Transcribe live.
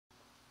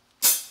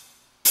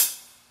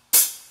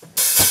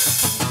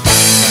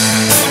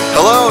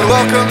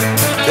welcome.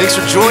 Thanks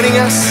for joining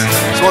us.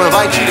 Just want to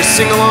invite you to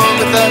sing along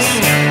with us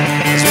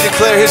as we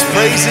declare His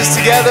praises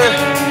together.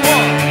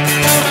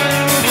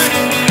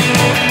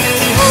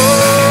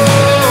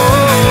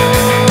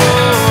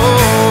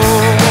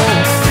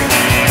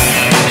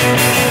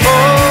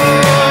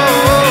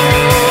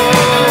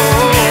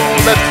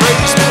 Let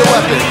praise be a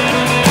weapon.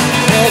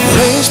 Let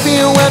praise be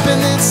a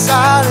weapon that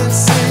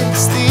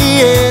silences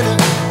the enemy.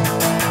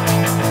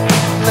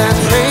 Let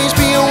praise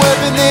be a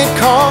weapon that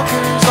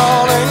conquers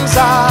all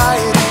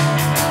anxiety.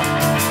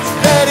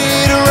 Let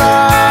it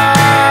arise.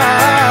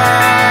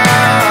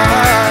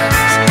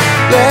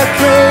 Let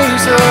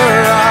praise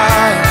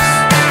arise.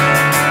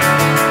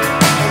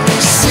 And we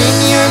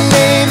sing your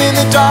name in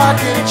the dark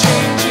and it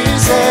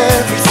changes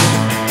everything.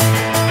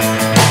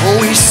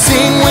 We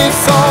sing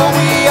with all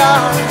we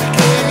are,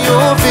 claim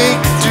your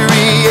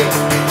victory.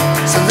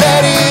 So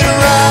let it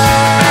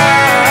arise.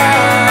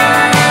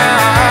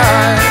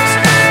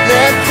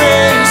 Let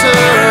praise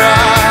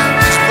arise.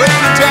 Just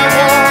breaking down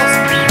walls.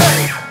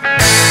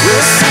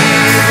 We'll see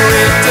you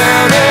break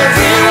down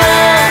every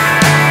wall.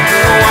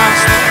 We'll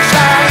watch the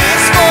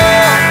giants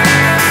fall.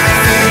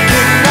 They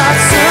cannot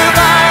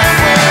survive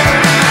when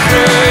we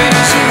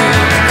praise you.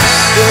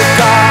 The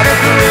God of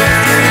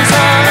breakthroughs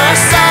on our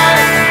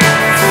side.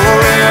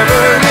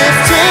 Forever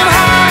lift Him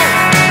high.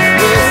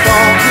 With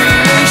all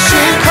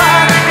creation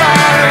cry,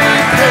 God, we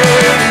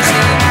praise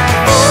you.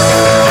 Oh,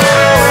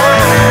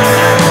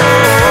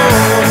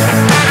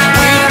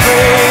 we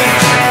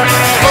praise you.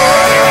 Oh,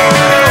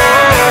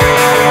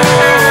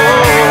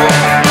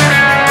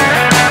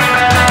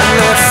 and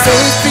let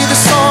faith be the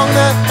song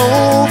that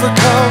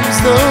overcomes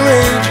the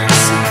raging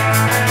sea.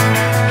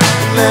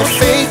 And let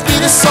faith be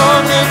the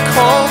song that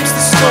calms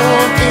the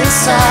storm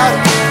inside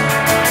of me.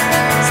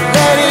 So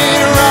let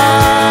it arise.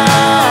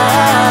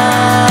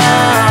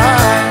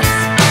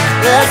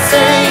 Let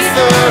faith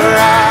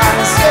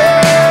arise.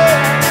 Yeah.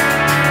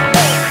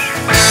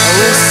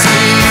 We'll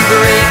see you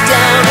break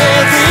down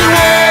every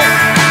wall.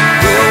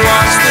 We'll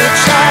watch the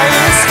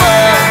giants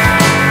fall.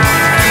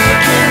 We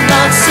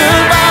cannot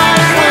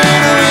survive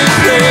when we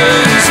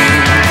praise you.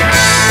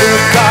 The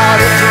God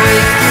of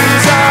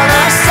breakthroughs on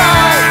our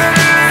side.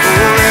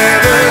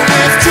 Forever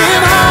lift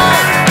Him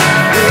high.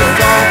 With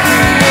all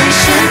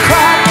creation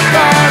cry,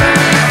 God,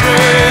 we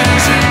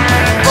praise you.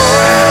 Oh,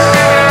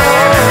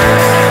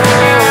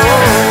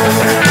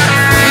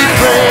 we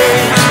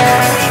praise you.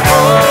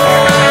 Oh,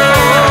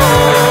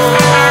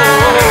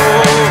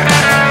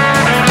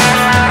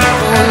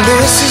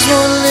 this is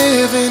what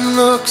living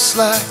looks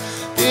like.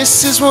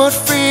 This is what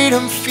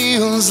freedom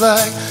feels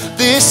like.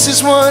 This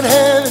is what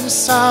heaven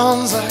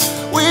sounds like.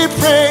 We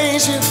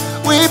praise you,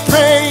 we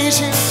praise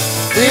you.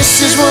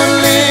 This is what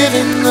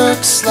living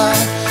looks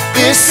like.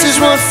 This is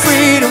what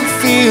freedom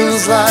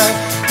feels like.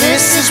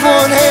 This is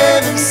what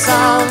heaven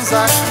sounds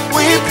like.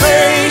 We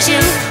praise you,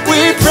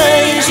 we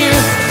praise you.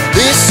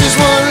 This is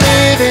what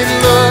living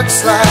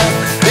looks like.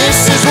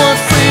 This is what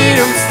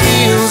freedom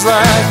feels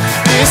like.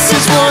 This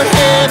is what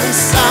heaven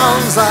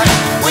sounds like.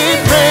 We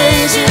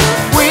praise you,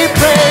 we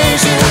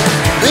praise you.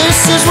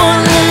 This is what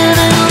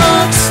living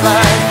looks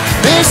like.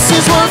 This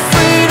is what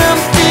freedom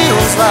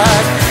feels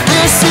like.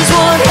 This is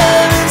what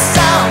heaven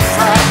sounds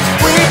like.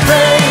 We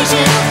praise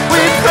you,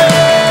 we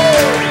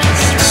praise.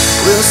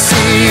 We'll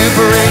see you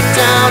break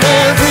down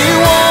every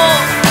wall.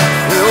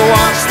 We'll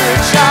watch the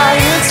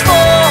giants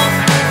fall.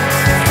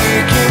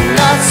 You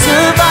cannot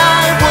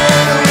survive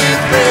when we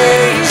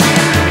praise you.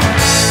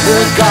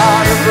 The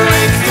God of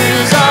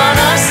breakthroughs on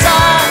our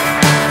side.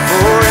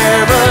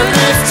 Forever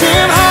lift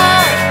Him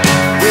high.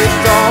 With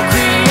all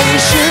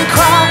creation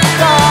cry,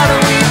 God,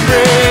 we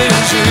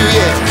praise you.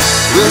 Yeah.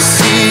 We'll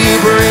see you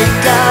break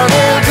down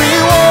every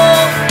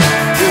wall.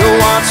 We'll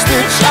watch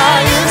the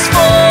giants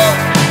fall.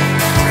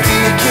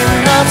 You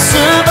cannot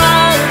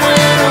survive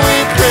when we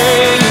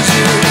praise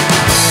you.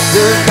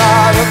 The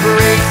God of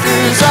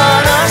breakthroughs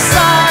on our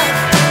side.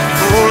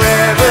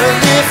 Forever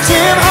lift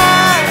Him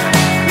high.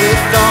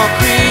 With all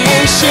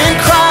creation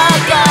cry,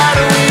 God,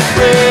 we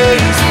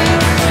praise you.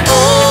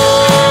 Oh,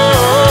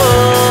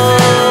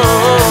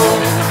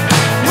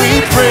 we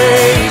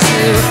praise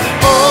you.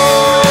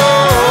 Oh,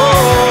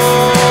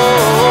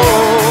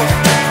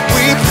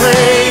 we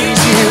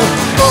praise you.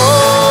 Oh,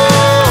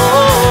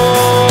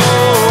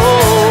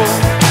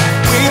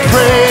 we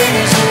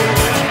praise you.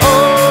 Oh.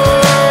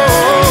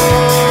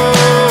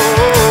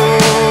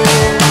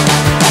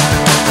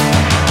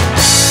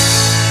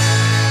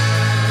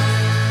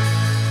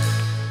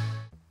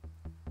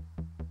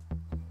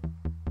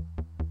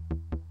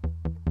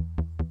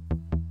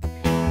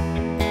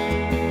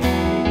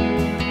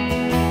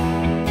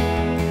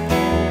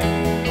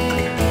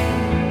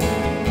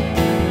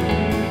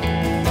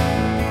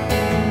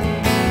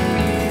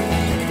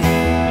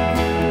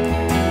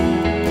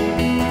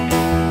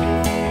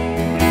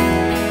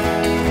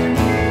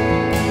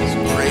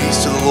 Praise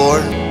to the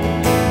Lord.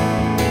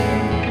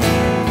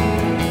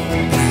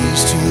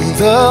 Praise to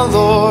the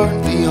Lord,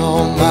 the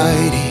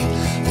Almighty,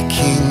 the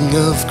King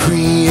of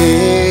creation.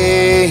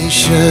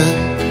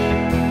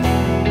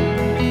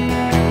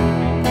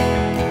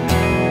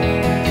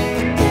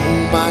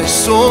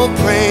 soul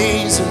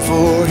praise Him,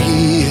 for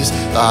He is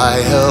thy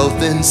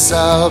health and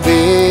salvation.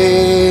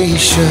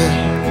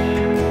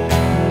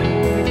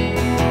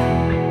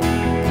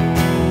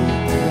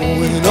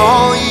 And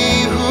all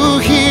ye who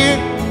hear,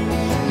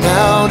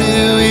 now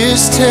to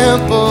His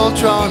temple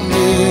draw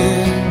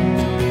near,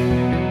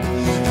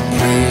 and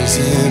praise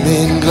Him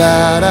in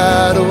glad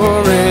adoration.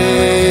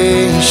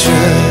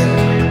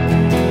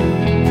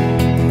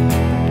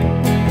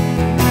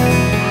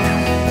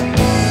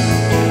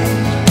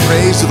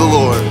 Praise to the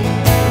Lord.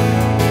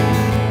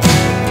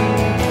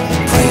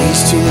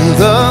 Praise to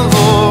the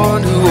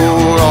Lord, who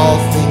o'er all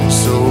things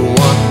so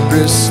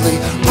wondrously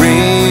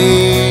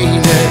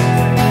reigneth.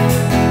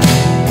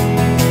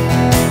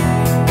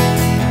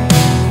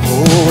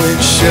 Oh,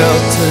 and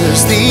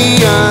shelters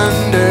thee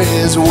under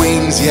His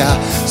wings, yeah,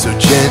 so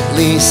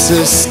gently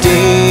sustaineth.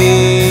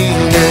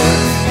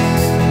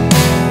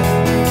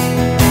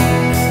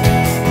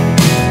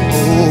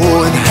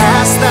 Oh, and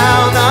hast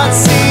thou not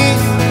seen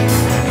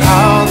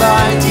how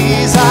thy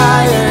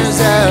desires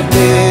have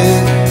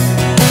been,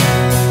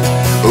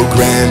 oh,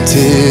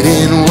 granted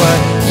in what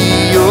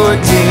He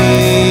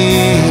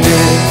ordained.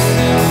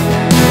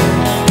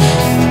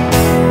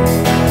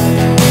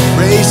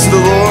 Praise to the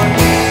Lord.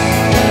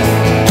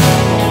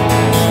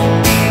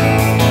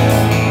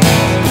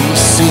 We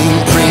sing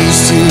praise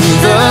to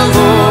the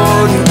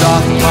Lord, who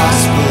doth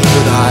prosper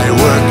thy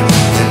work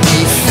and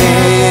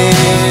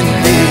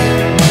defend it.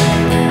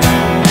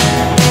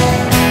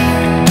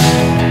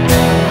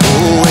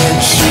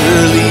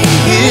 Surely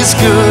His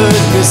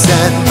goodness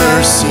and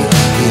mercy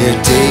here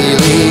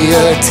daily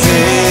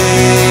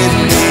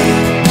attend.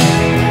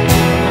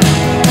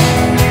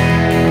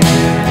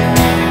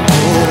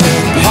 Oh,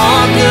 and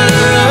ponder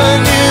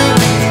anew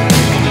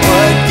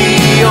what the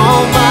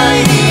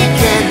Almighty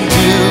can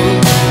do.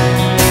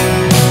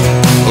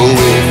 Oh,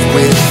 if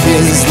with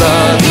His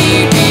love He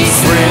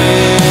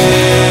befriend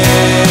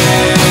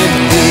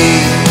thee.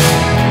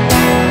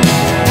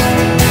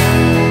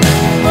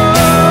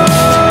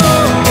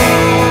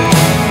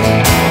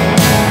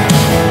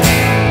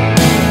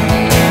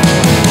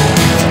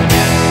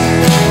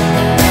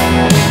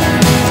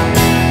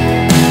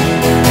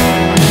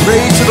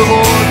 Praise to the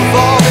Lord with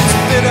all that's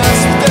within us,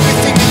 with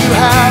everything that you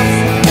have.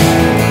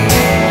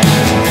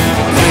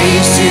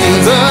 Praise to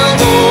the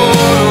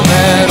Lord,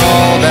 let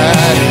all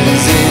that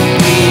is in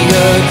me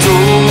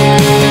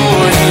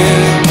adore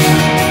Him.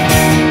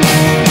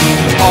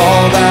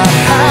 All that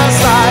has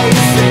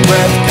life and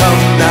breath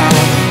come now,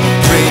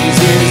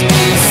 praises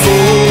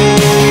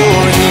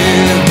before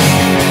Him.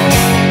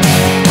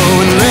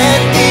 Oh, and let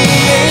the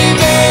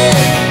amen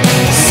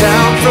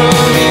sound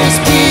from His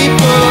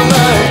people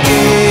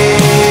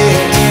again.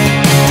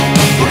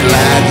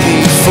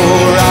 Gladly,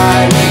 for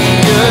I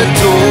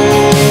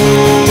adore.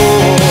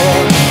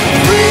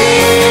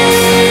 Praise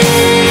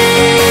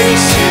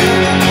to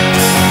the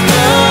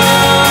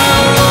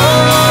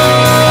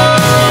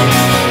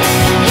Lord.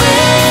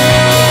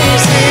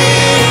 Praise Him.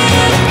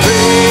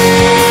 Praise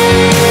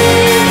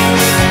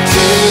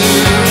to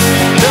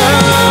the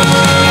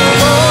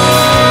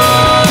Lord.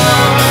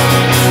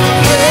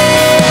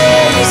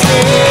 Praise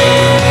Him.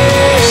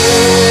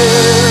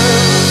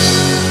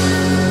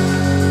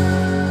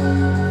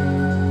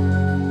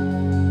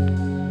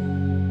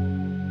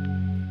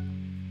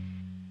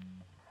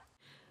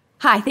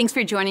 Hi, thanks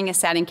for joining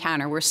us at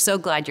Encounter. We're so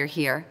glad you're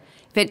here.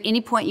 If at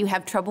any point you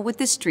have trouble with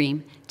the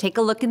stream, take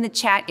a look in the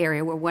chat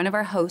area where one of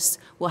our hosts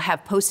will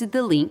have posted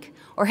the link,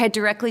 or head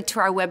directly to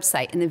our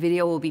website and the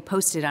video will be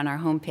posted on our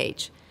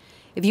homepage.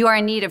 If you are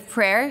in need of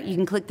prayer, you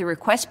can click the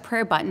Request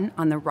Prayer button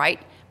on the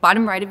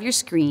bottom right of your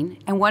screen,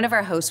 and one of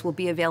our hosts will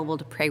be available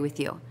to pray with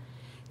you.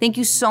 Thank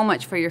you so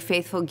much for your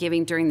faithful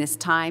giving during this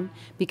time.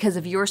 Because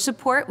of your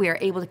support, we are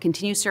able to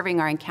continue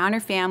serving our Encounter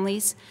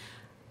families,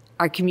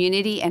 our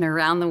community, and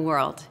around the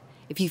world.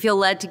 If you feel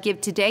led to give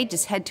today,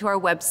 just head to our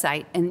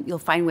website and you'll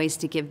find ways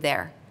to give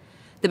there.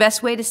 The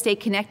best way to stay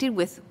connected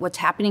with what's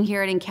happening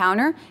here at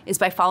Encounter is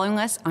by following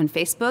us on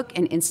Facebook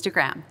and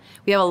Instagram.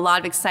 We have a lot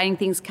of exciting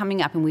things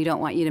coming up and we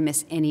don't want you to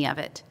miss any of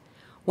it.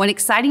 One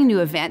exciting new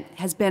event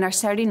has been our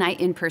Saturday night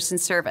in-person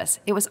service.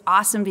 It was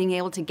awesome being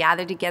able to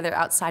gather together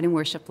outside and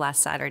worship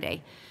last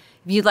Saturday.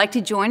 If you'd like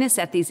to join us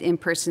at these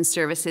in-person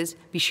services,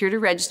 be sure to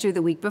register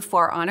the week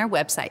before on our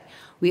website.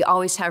 We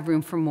always have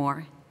room for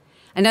more.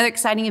 Another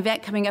exciting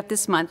event coming up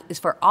this month is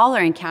for all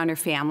our Encounter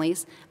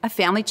families, a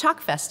Family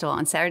Chalk Festival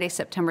on Saturday,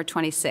 September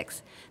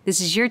 26th. This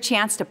is your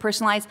chance to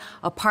personalize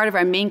a part of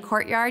our main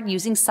courtyard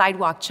using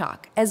sidewalk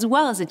chalk, as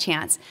well as a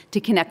chance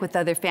to connect with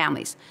other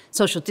families.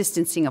 Social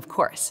distancing, of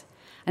course.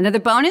 Another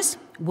bonus,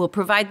 we'll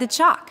provide the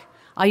chalk.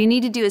 All you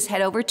need to do is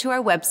head over to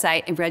our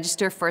website and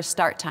register for a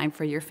start time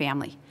for your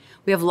family.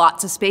 We have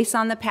lots of space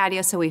on the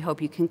patio, so we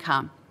hope you can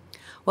come.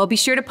 Well, be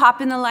sure to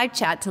pop in the live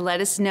chat to let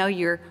us know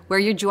where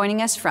you're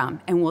joining us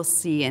from, and we'll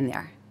see you in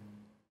there.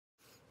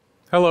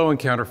 Hello,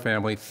 Encounter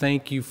family.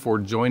 Thank you for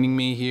joining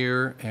me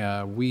here.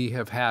 We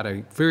have had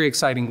a very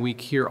exciting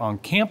week here on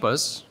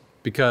campus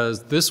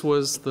because this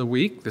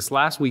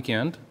last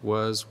weekend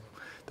was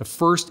the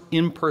first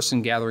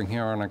in-person gathering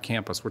here on our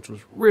campus, which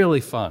was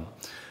really fun.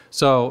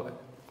 So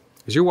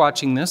as you're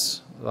watching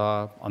this,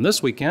 on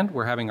this weekend,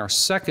 we're having our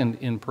second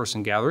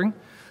in-person gathering.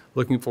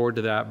 Looking forward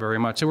to that very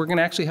much. And we're going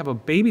to actually have a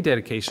baby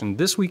dedication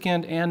this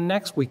weekend and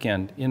next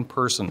weekend in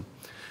person.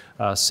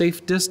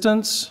 Safe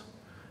distance,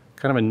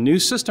 kind of a new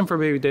system for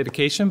baby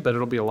dedication, but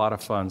it'll be a lot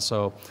of fun.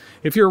 So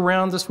if you're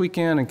around this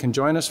weekend and can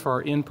join us for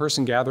our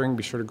in-person gathering,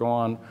 be sure to go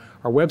on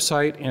our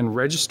website and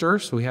register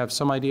so we have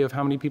some idea of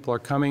how many people are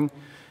coming,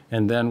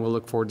 and then we'll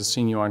look forward to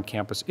seeing you on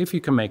campus if you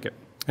can make it.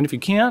 And if you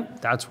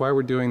can't, that's why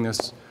we're doing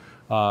this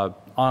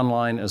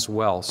online as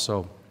well.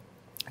 So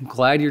I'm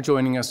glad you're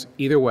joining us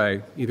either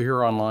way, either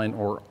here online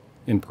or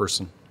in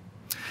person.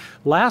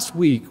 Last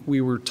week,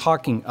 we were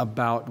talking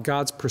about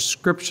God's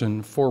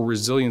prescription for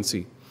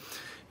resiliency.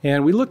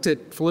 And we looked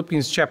at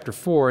Philippians chapter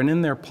 4, and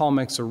in there, Paul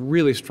makes a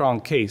really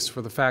strong case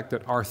for the fact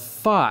that our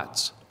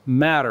thoughts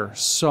matter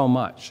so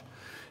much.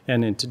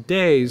 And in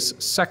today's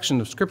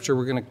section of Scripture,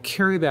 we're going to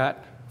carry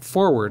that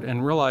forward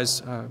and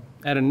realize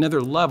at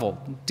another level,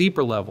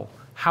 deeper level,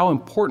 how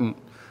important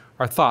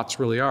our thoughts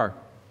really are.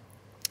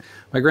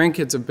 My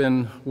grandkids have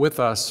been with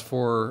us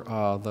for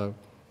the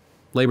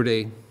Labor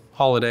Day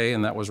holiday,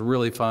 and that was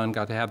really fun.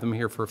 Got to have them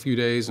here for a few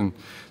days. And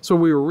so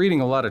we were reading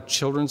a lot of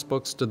children's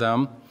books to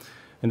them.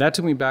 And that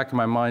took me back in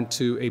my mind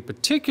to a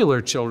particular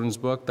children's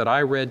book that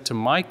I read to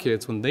my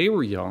kids when they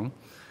were young.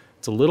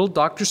 It's a little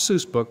Dr.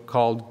 Seuss book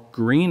called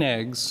Green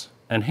Eggs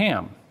and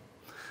Ham.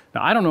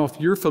 Now, I don't know if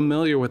you're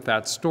familiar with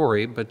that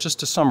story, but just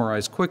to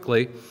summarize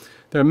quickly,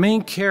 the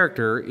main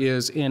character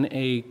is in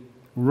a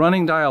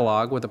running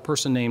dialogue with a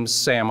person named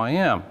Sam I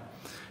Am.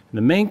 And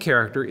the main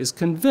character is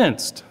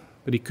convinced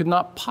that he could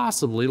not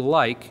possibly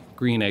like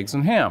green eggs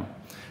and ham.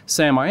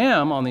 Sam I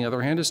Am, on the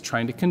other hand, is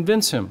trying to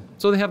convince him.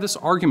 So they have this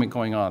argument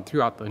going on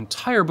throughout the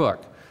entire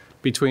book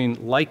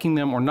between liking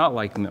them or not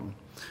liking them.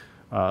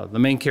 The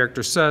main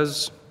character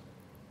says,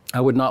 I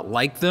would not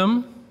like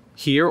them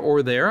here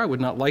or there. I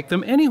would not like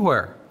them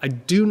anywhere. I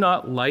do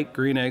not like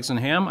green eggs and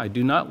ham. I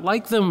do not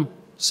like them,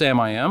 Sam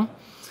I Am.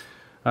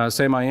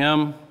 Sam I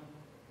Am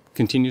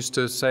continues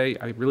to say,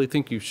 I really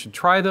think you should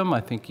try them.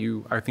 I think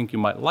you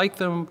might like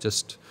them.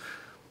 Just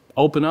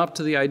open up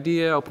to the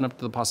idea, open up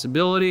to the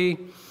possibility.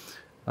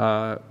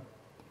 The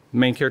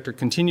main character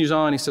continues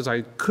on. He says,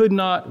 I could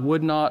not,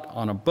 would not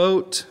on a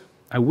boat.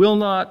 I will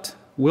not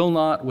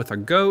with a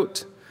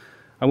goat.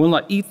 I will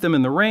not eat them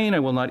in the rain. I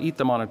will not eat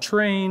them on a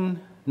train,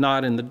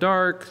 not in the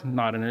dark,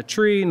 not in a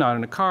tree, not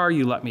in a car.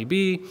 You let me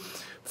be.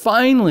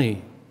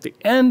 Finally, the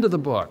end of the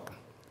book,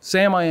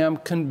 Sam I Am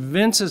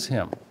convinces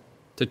him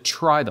to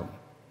try them.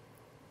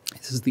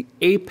 This is the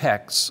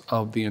apex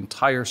of the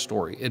entire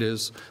story.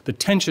 The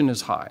tension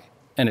is high,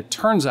 and it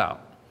turns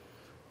out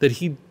that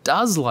he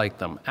does like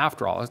them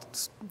after all.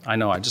 I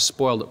know I just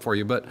spoiled it for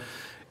you, but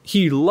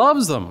he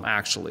loves them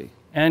actually.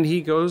 And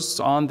he goes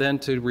on then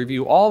to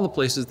review all the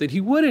places that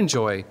he would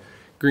enjoy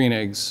green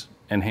eggs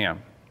and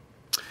ham.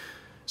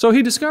 So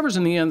he discovers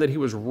in the end that he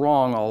was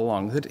wrong all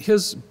along, that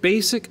his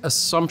basic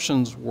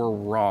assumptions were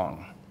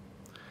wrong.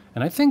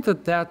 And I think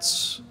that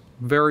that's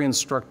very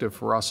instructive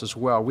for us as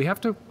well. We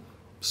have to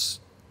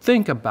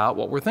think about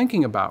what we're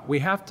thinking about. We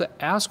have to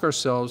ask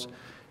ourselves,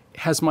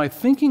 has my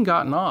thinking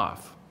gotten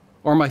off?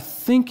 Or am I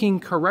thinking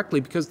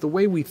correctly? Because the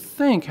way we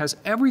think has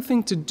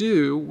everything to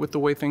do with the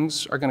way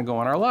things are going to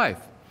go in our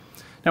life.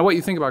 Now, what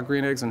you think about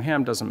green eggs and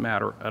ham doesn't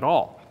matter at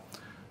all.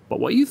 But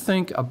what you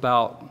think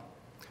about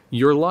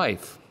your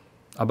life,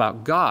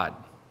 about God,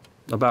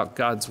 about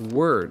God's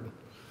Word,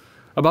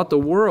 about the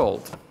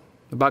world,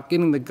 about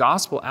getting the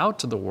gospel out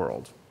to the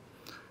world,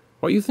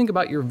 what you think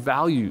about your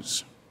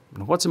values,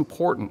 and what's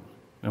important,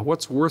 and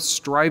what's worth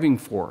striving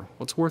for,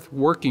 what's worth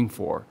working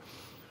for,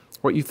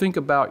 what you think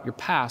about your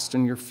past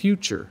and your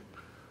future,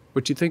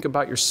 what you think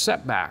about your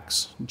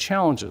setbacks and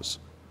challenges.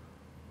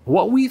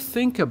 What we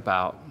think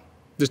about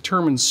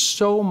determines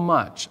so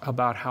much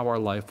about how our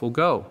life will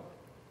go.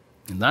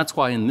 And that's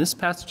why in this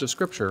passage of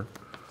Scripture,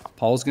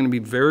 Paul is going to be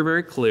very,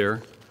 very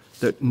clear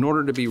that in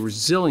order to be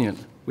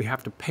resilient, we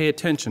have to pay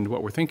attention to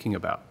what we're thinking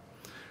about.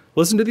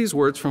 Listen to these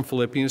words from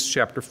Philippians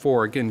chapter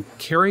 4, again,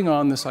 carrying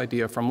on this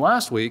idea from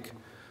last week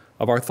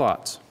of our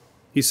thoughts.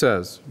 He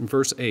says in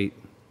verse 8,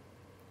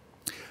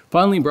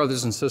 finally,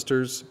 brothers and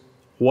sisters,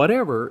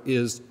 whatever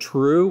is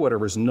true,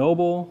 whatever is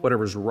noble,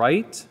 whatever is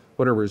right,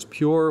 whatever is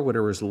pure,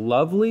 whatever is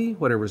lovely,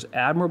 whatever is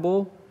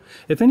admirable,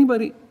 if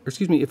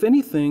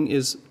anything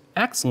is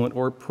excellent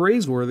or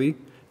praiseworthy,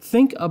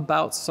 think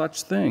about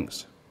such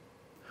things.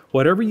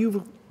 Whatever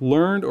you've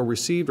learned or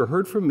received or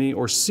heard from me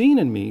or seen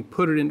in me,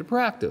 put it into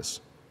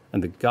practice,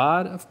 and the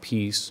God of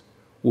peace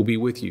will be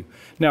with you.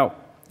 Now,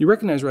 you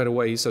recognize right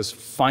away he says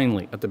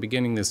finally at the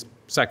beginning of this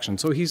section.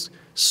 So he's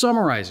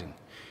summarizing.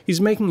 He's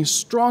making his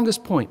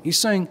strongest point. He's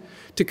saying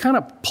to kind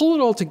of pull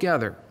it all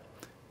together,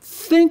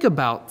 think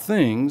about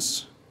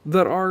things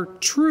that are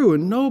true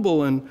and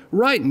noble and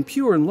right and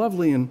pure and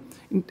lovely. And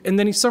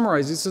then he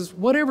summarizes. He says,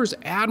 whatever's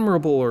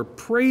admirable or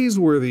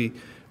praiseworthy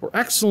or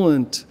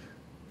excellent,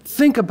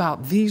 think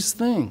about these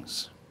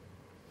things.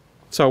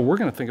 So we're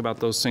going to think about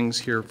those things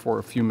here for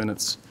a few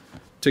minutes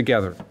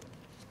together.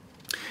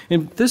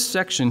 In this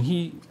section,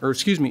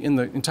 in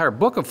the entire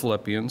book of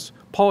Philippians,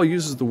 Paul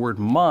uses the word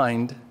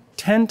mind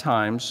 10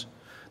 times,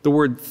 the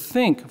word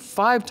think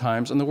 5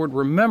 times, and the word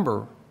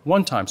remember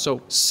 1 time.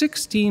 So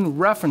 16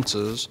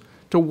 references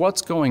to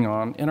what's going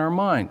on in our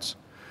minds.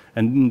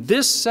 And in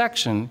this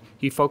section,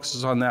 he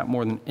focuses on that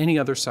more than any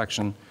other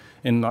section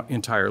in the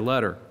entire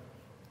letter.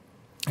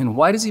 And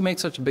why does he make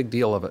such a big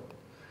deal of it?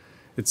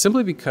 It's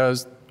simply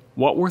because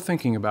what we're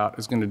thinking about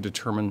is going to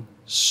determine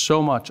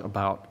so much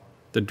about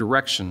the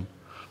direction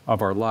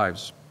of our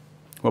lives.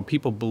 What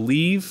people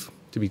believe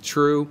to be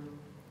true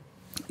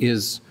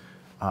is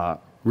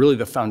really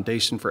the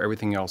foundation for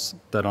everything else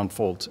that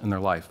unfolds in their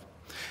life.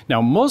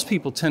 Now, most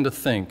people tend to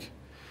think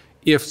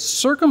if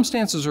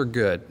circumstances are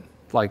good,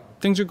 like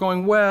things are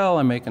going well,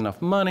 I make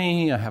enough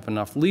money, I have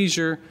enough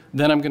leisure,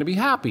 then I'm going to be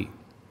happy.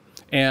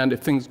 And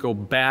if things go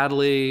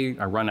badly,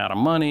 I run out of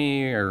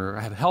money, or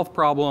I have health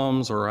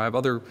problems, or I have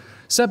other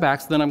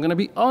setbacks, then I'm going to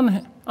be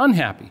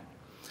unhappy.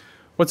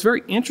 What's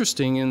very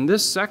interesting in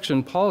this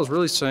section, Paul is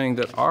really saying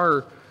that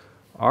our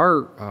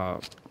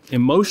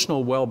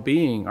emotional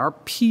well-being, our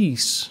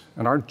peace,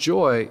 and our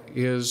joy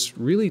is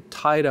really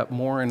tied up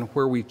more in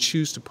where we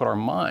choose to put our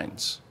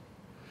minds.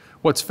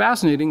 What's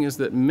fascinating is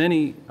that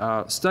many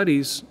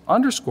studies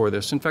underscore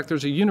this. In fact,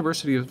 there's a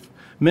University of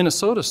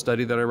Minnesota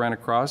study that I ran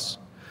across.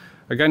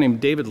 A guy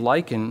named David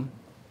Lycan,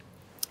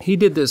 he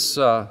did this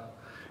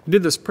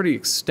pretty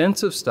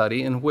extensive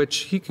study in which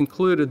he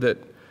concluded that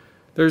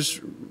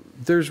there's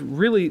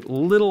really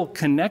little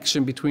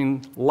connection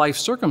between life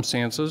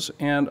circumstances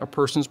and a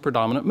person's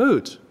predominant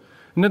moods.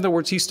 In other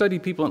words, he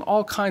studied people in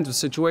all kinds of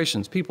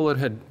situations, people that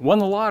had won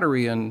the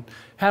lottery and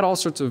had all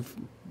sorts of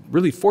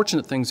really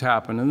fortunate things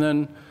happen, and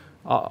then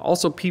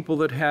also people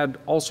that had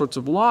all sorts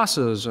of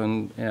losses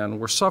and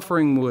were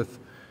suffering with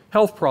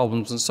health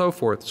problems and so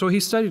forth. So he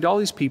studied all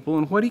these people,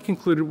 and what he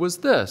concluded was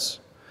this,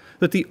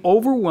 that the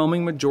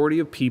overwhelming majority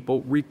of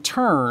people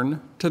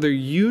return to their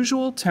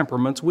usual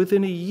temperaments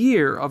within a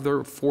year of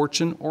their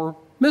fortune or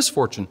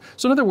misfortune.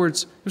 So in other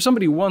words, if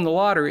somebody won the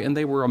lottery and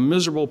they were a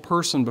miserable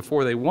person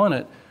before they won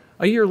it,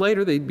 a year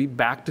later they'd be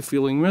back to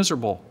feeling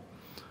miserable,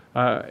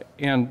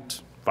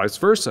 and vice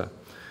versa.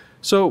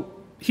 So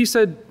he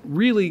said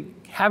really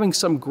having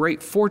some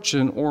great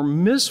fortune or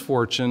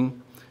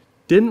misfortune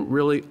didn't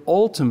really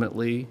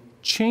ultimately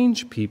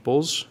change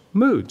people's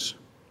moods.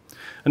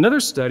 Another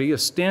study, a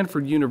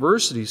Stanford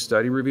University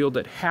study, revealed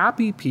that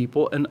happy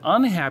people and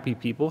unhappy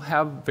people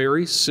have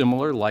very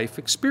similar life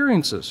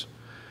experiences.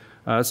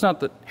 It's not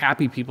that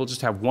happy people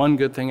just have one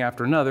good thing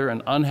after another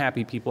and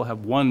unhappy people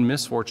have one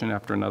misfortune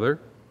after another.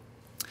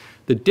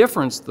 The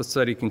difference, the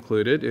study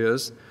concluded,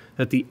 is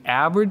that the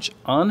average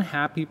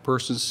unhappy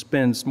person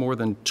spends more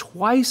than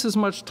twice as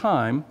much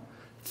time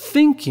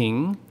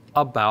thinking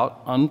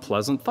about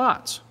unpleasant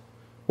thoughts,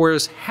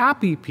 whereas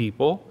happy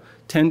people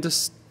tend to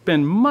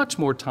spend much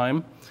more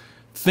time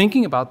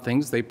thinking about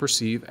things they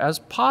perceive as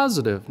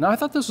positive. Now, I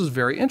thought this was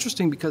very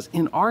interesting because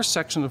in our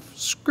section of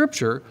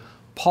Scripture,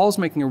 Paul's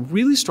making a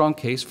really strong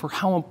case for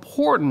how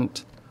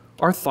important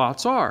our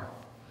thoughts are.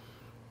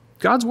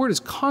 God's Word is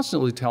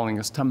constantly telling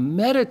us to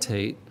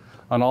meditate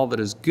on all that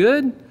is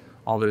good,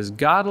 all that is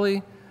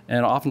godly,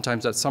 and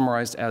oftentimes that's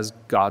summarized as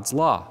God's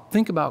law.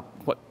 Think about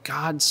what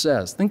God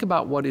says. Think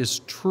about what is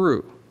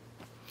true.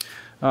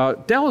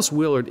 Dallas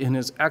Willard, in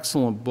his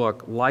excellent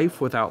book,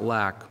 Life Without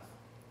Lack,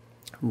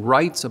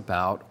 writes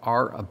about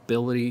our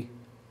ability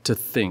to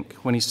think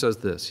when he says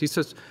this. He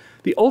says,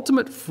 the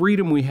ultimate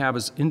freedom we have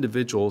as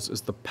individuals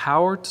is the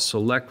power to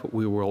select what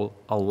we will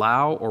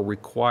allow or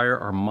require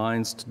our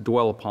minds to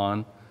dwell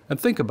upon and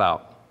think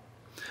about.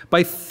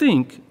 By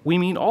think, we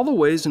mean all the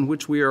ways in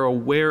which we are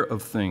aware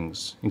of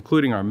things,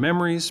 including our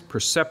memories,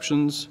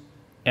 perceptions,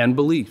 and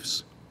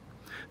beliefs.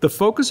 The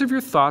focus of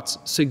your thoughts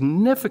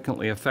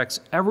significantly affects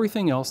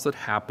everything else that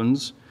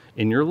happens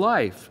in your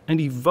life and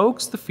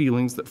evokes the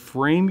feelings that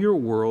frame your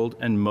world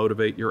and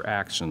motivate your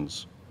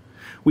actions.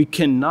 We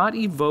cannot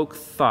evoke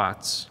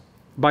thoughts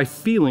by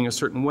feeling a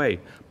certain way,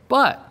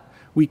 but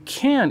we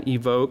can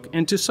evoke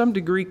and to some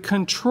degree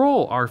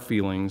control our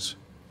feelings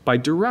by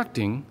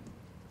directing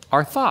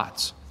our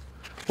thoughts.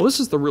 Well,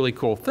 this is the really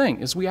cool thing,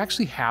 is we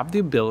actually have the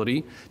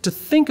ability to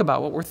think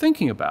about what we're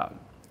thinking about,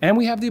 and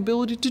we have the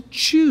ability to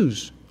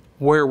choose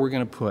where we're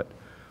going to put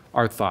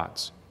our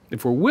thoughts.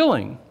 If we're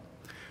willing,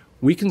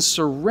 we can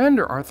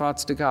surrender our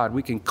thoughts to God.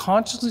 We can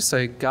consciously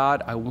say,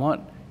 God, I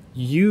want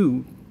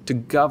you to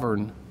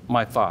govern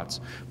my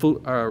thoughts.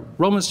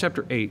 Romans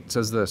chapter 8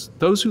 says this,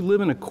 those who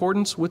live in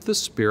accordance with the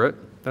Spirit,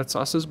 that's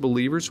us as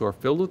believers who are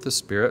filled with the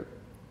Spirit,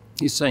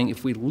 he's saying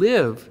if we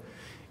live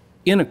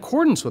in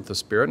accordance with the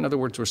Spirit, in other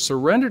words, we're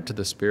surrendered to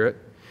the Spirit,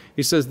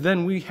 he says,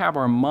 then we have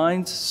our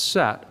minds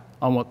set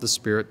on what the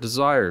Spirit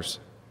desires.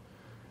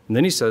 And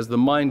then he says, the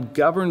mind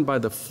governed by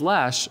the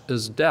flesh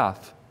is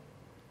death,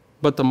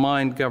 but the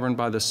mind governed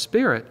by the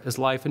Spirit is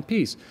life and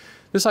peace.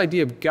 This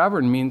idea of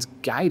govern means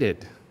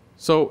guided.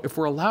 So if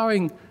we're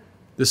allowing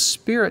the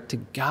Spirit to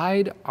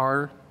guide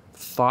our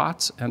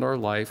thoughts and our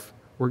life,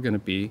 we're going to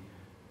be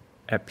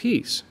at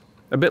peace.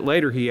 A bit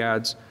later he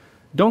adds,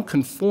 Don't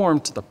conform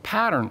to the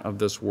pattern of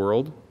this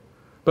world,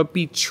 but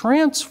be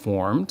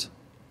transformed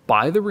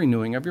by the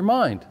renewing of your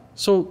mind.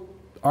 So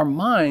our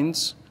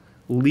minds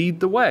lead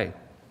the way.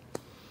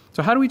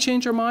 So how do we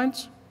change our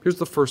minds? Here's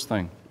the first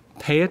thing.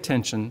 Pay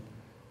attention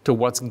to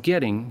what's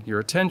getting your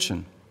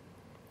attention.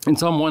 In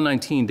Psalm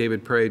 119,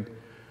 David prayed,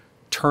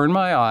 "Turn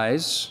my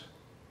eyes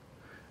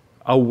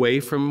away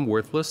from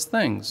worthless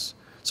things."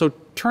 So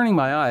turning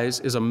my eyes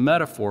is a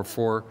metaphor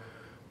for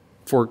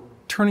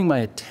turning my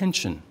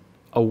attention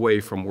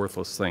away from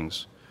worthless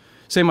things.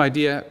 Same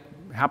idea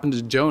happened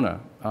to Jonah.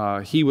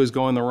 He was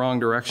going the wrong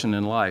direction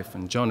in life.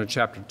 In Jonah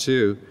chapter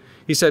 2,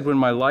 he said, "When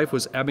my life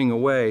was ebbing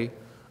away,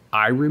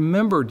 I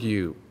remembered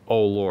you,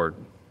 O Lord,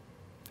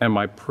 and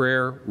my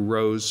prayer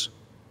rose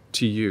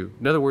to you."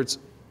 In other words,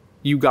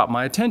 you got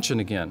my attention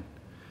again.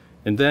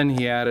 And then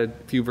he added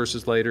a few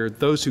verses later,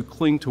 "Those who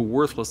cling to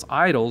worthless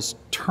idols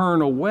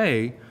turn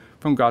away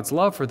from God's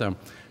love for them."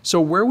 So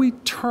where we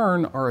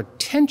turn our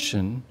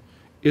attention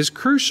is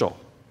crucial.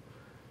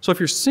 So if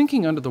you're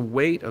sinking under the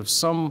weight of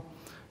some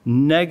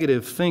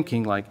negative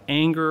thinking like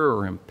anger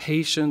or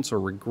impatience or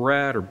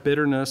regret or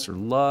bitterness or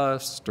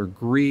lust or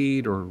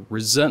greed or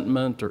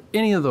resentment or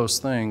any of those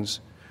things,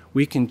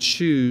 we can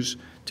choose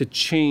to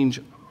change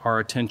our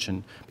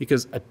attention,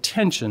 because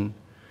attention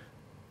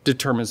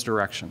determines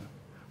direction.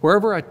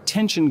 Wherever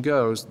attention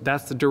goes,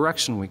 that's the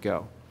direction we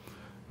go.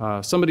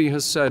 Somebody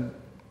has said,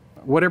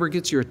 whatever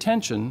gets your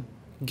attention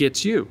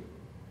gets you,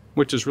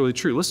 which is really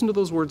true. Listen to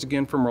those words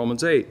again from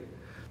Romans 8.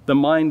 "The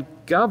mind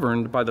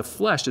governed by the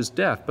flesh is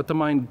death, but the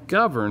mind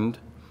governed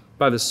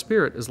by the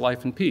Spirit is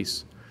life and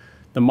peace."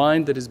 The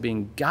mind that is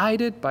being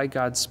guided by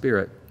God's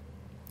Spirit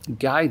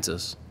guides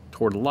us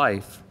toward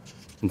life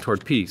and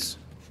toward peace.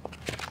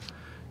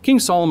 King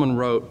Solomon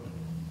wrote,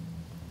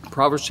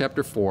 Proverbs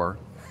chapter 4,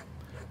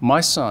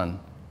 "My son,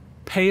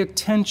 pay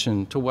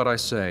attention to what I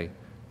say.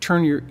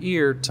 Turn your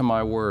ear to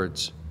my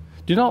words.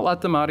 Do not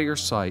let them out of your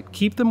sight.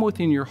 Keep them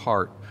within your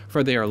heart,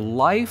 for they are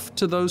life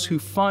to those who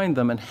find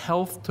them and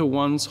health to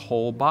one's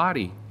whole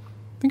body."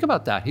 Think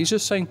about that. He's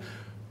just saying,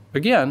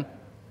 again,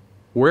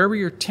 wherever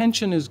your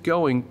attention is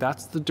going,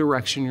 that's the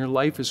direction your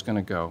life is going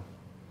to go.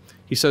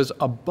 He says,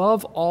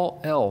 "Above all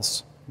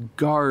else,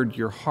 guard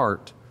your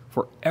heart,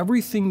 for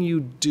everything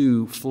you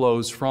do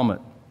flows from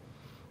it."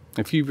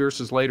 A few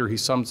verses later, he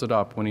sums it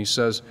up when he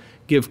says,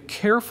 "Give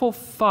careful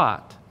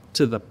thought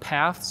to the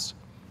paths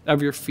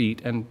of your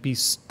feet and be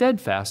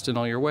steadfast in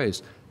all your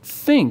ways."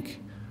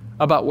 Think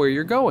about where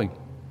you're going.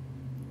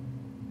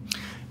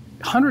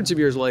 Hundreds of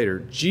years later,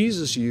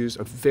 Jesus used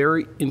a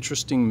very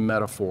interesting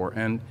metaphor,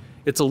 and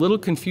it's a little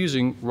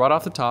confusing right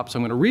off the top, so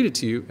I'm going to read it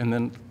to you, and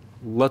then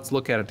let's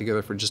look at it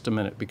together for just a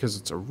minute, because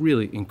it's a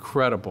really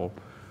incredible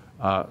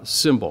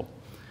symbol.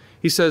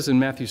 He says in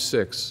Matthew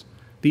 6,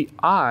 "The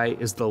eye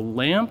is the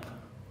lamp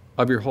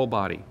of your whole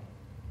body.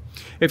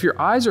 If your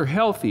eyes are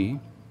healthy,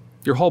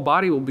 your whole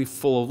body will be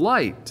full of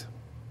light.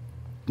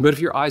 But if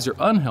your eyes are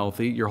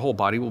unhealthy, your whole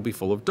body will be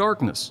full of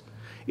darkness.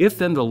 If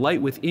then the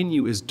light within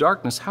you is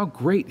darkness, how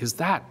great is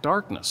that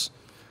darkness?"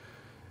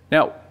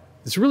 Now,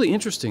 it's really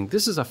interesting.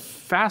 This is a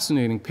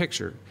fascinating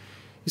picture.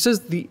 He says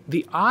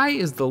the eye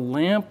is the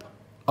lamp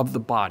of the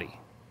body.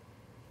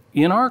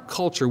 In our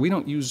culture, we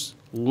don't use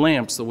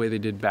lamps the way they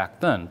did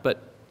back then,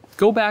 but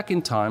go back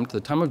in time to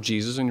the time of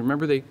Jesus, and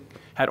remember they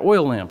had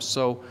oil lamps.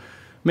 So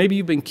maybe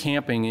you've been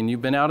camping and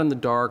you've been out in the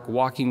dark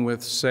walking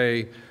with,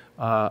 say,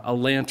 a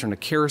lantern, a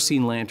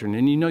kerosene lantern,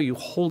 and you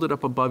hold it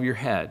up above your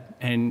head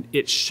and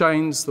it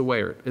shines the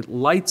way, or it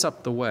lights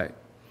up the way.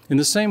 In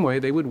the same way,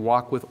 they would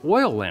walk with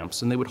oil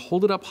lamps and they would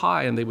hold it up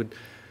high, and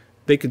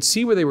they could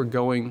see where they were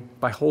going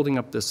by holding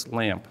up this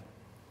lamp.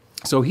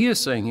 So he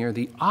is saying here,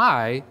 the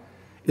eye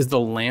is the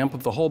lamp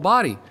of the whole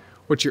body.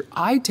 What your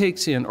eye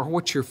takes in, or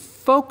what you're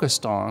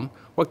focused on,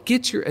 what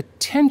gets your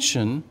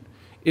attention,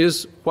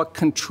 is what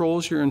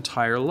controls your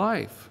entire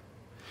life.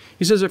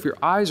 He says if your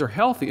eyes are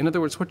healthy, in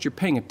other words, what you're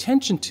paying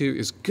attention to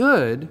is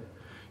good,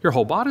 your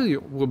whole body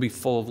will be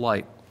full of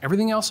light.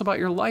 Everything else about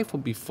your life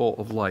will be full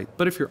of light.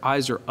 But if your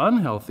eyes are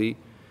unhealthy,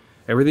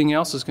 everything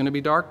else is going to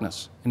be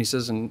darkness. And he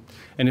says, and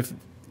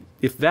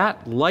if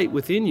that light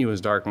within you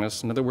is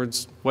darkness, in other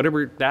words,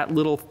 whatever that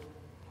little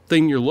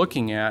thing you're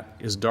looking at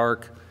is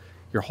dark,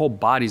 your whole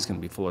body's going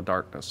to be full of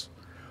darkness.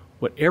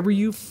 Whatever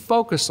you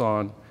focus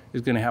on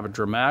is going to have a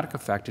dramatic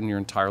effect in your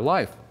entire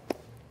life.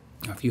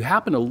 Now, if you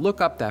happen to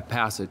look up that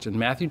passage in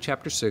Matthew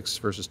chapter 6,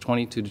 verses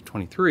 22 to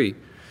 23,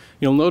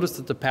 you'll notice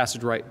that the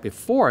passage right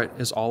before it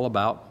is all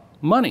about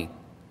money.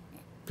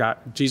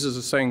 Jesus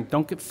is saying,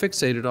 don't get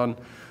fixated on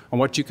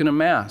what you can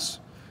amass.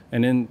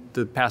 And in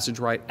the passage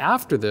right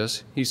after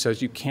this, he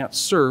says you can't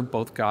serve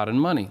both God and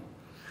money.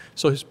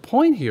 So his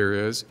point here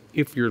is,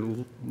 if your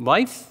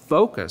life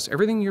focus,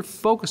 everything you're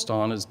focused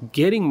on is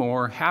getting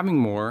more, having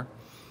more,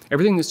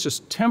 everything that's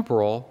just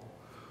temporal,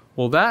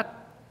 well, that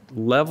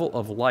level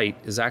of light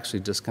is actually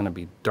just going to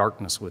be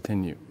darkness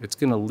within you. It's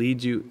going to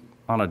lead you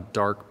on a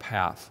dark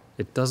path.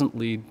 It doesn't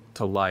lead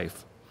to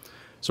life.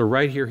 So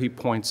right here he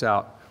points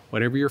out,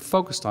 whatever you're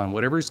focused on,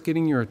 whatever's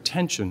getting your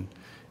attention,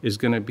 is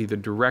going to be the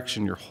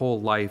direction your whole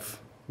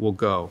life will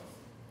go.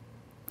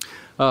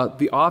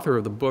 The author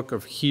of the book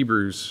of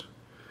Hebrews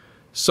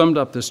summed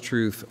up this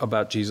truth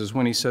about Jesus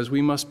when he says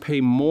we must pay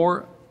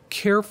more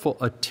careful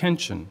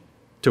attention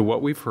to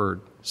what we've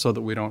heard so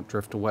that we don't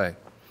drift away.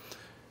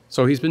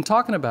 So he's been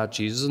talking about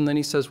Jesus, and then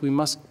he says we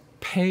must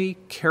pay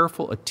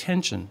careful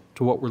attention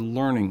to what we're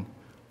learning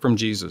from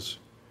Jesus.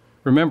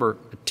 Remember,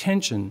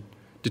 attention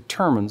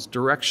determines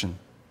direction.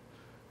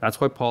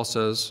 That's why Paul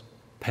says,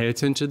 pay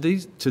attention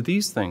to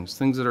these things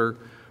that are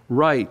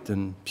right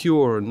and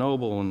pure and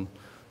noble and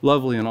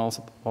lovely and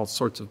all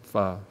sorts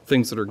of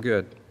things that are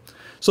good.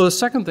 So the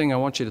second thing I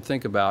want you to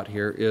think about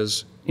here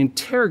is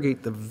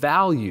interrogate the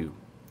value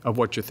of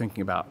what you're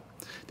thinking about.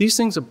 These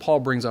things that Paul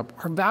brings up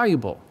are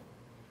valuable.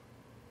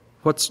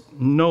 What's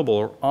noble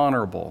or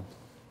honorable,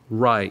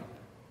 right,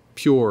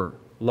 pure,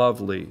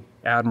 lovely,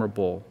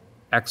 admirable,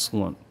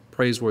 excellent,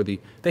 praiseworthy,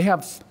 they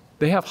have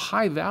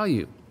high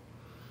value.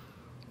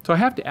 So I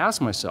have to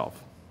ask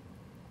myself,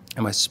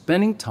 am I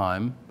spending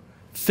time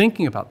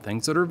thinking about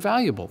things that are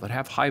valuable, that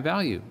have high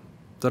value,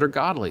 that are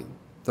godly,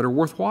 that are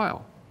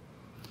worthwhile?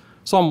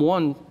 Psalm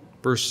 1,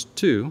 verse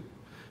 2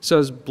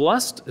 says,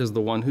 blessed is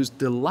the one whose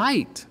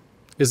delight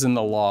is in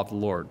the law of the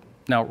Lord.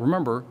 Now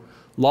remember,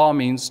 law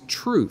means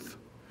truth.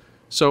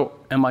 So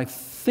am I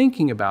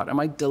thinking about,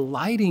 am I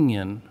delighting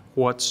in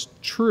what's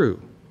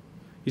true?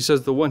 He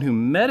says, the one who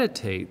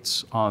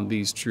meditates on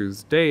these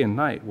truths day and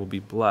night will be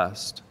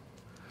blessed.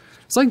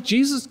 It's like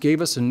Jesus gave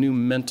us a new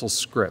mental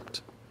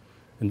script.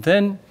 And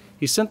then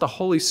he sent the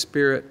Holy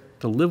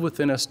Spirit to live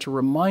within us to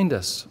remind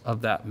us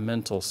of that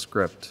mental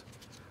script.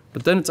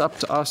 But then it's up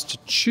to us to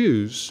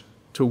choose,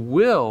 to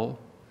will,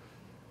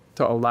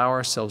 to allow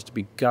ourselves to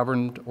be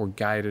governed or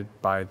guided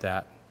by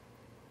that,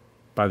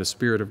 by the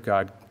Spirit of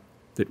God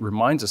that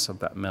reminds us of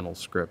that mental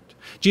script.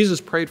 Jesus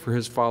prayed for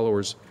his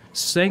followers,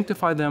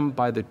 sanctify them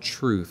by the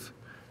truth.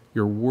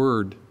 Your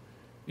word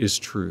is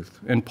truth.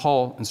 And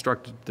Paul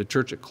instructed the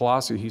church at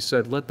Colossae, he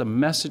said, let the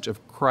message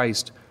of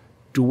Christ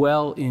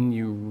dwell in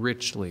you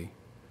richly.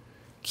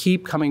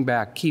 Keep coming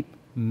back, keep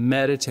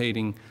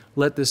meditating.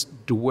 Let this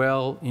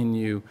dwell in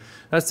you.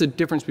 That's the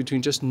difference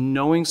between just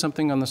knowing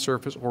something on the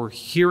surface or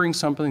hearing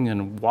something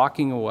and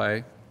walking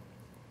away.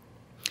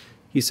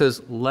 He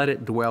says, let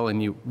it dwell in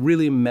you.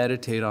 Really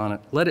meditate on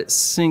it. Let it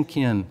sink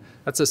in.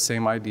 That's the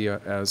same idea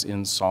as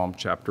in Psalm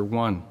chapter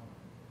 1.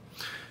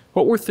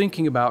 What we're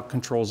thinking about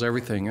controls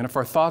everything. And if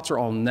our thoughts are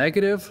all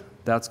negative,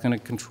 that's going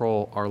to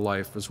control our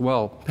life as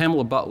well.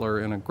 Pamela Butler,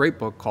 in a great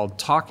book called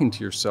Talking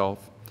to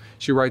Yourself,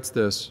 she writes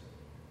this,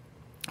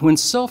 when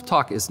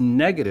self-talk is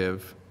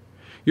negative,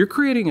 you're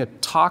creating a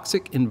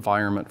toxic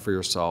environment for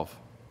yourself.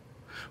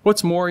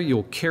 What's more,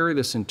 you'll carry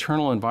this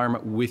internal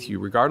environment with you,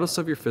 regardless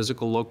of your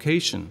physical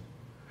location.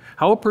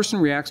 How a person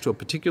reacts to a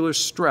particular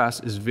stress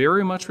is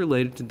very much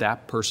related to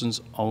that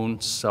person's own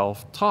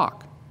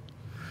self-talk.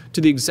 To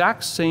the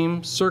exact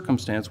same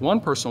circumstance, one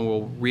person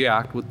will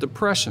react with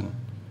depression.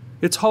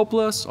 It's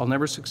hopeless, I'll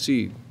never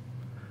succeed.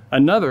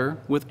 Another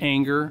with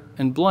anger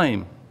and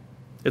blame.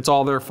 It's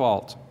all their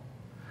fault.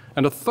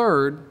 And a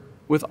third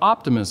with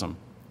optimism.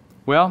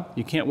 Well,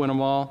 you can't win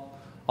them all.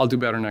 I'll do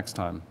better next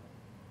time.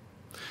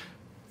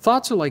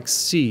 Thoughts are like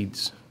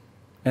seeds,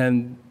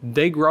 and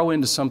they grow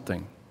into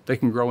something. They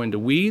can grow into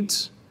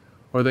weeds,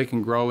 or they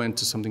can grow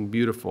into something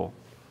beautiful.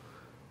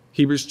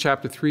 Hebrews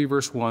chapter 3,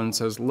 verse 1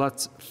 says,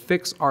 let's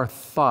fix our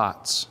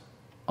thoughts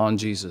on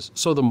Jesus.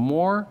 So the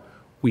more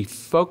we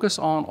focus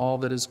on all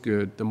that is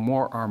good, the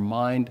more our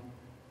mind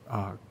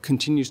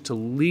continues to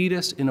lead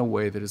us in a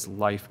way that is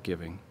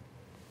life-giving.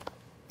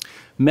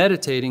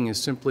 Meditating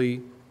is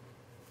simply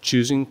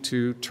choosing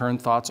to turn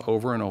thoughts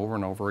over and over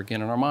and over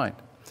again in our mind.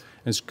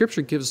 And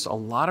Scripture gives us a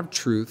lot of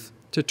truth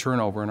to turn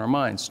over in our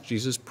minds.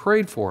 Jesus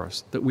prayed for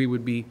us that we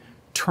would be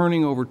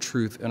turning over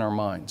truth in our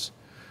minds.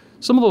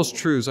 Some of those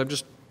truths, I've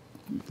just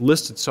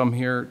listed some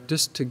here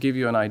just to give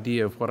you an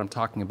idea of what I'm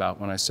talking about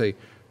when I say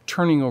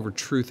turning over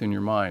truth in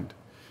your mind.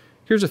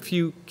 Here's a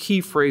few key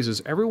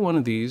phrases. Every one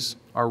of these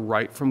are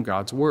right from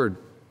God's Word.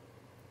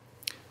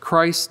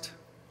 Christ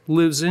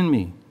lives in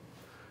me.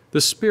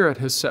 The Spirit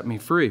has set me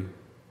free.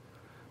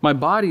 My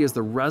body is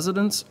the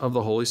residence of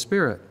the Holy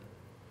Spirit.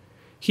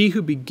 He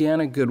who began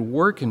a good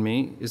work in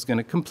me is going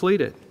to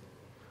complete it.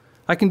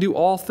 I can do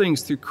all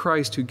things through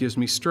Christ who gives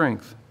me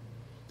strength.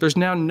 There's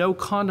now no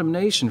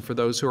condemnation for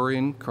those who are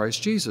in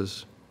Christ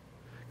Jesus.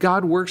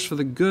 God works for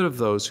the good of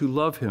those who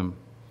love him.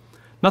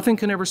 Nothing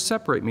can ever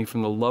separate me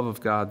from the love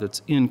of God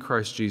that's in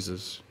Christ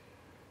Jesus.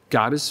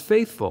 God is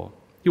faithful.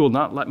 He will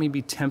not let me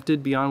be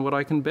tempted beyond what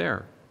I can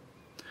bear.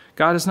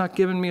 God has not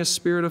given me a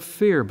spirit of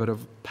fear, but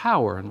of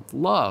power and of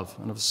love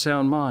and of a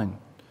sound mind.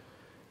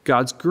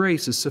 God's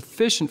grace is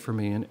sufficient for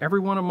me in every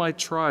one of my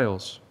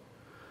trials.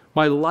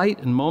 My light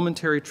and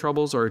momentary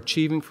troubles are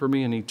achieving for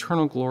me an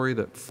eternal glory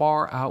that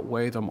far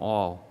outweigh them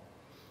all.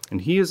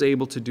 And he is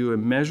able to do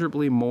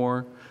immeasurably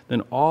more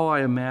than all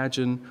I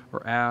imagine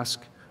or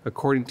ask,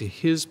 according to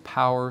his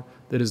power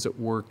that is at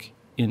work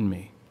in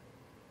me.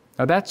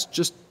 Now that's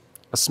just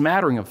a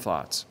smattering of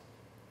thoughts,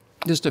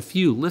 just a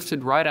few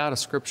lifted right out of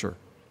Scripture.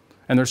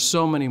 And there's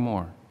so many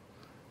more.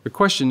 The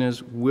question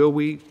is, will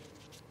we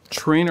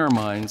train our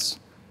minds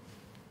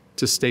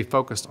to stay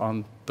focused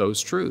on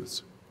those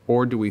truths?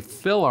 Or do we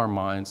fill our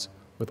minds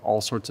with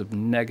all sorts of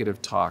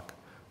negative talk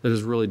that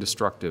is really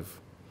destructive?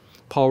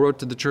 Paul wrote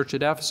to the church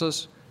at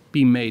Ephesus,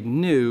 be made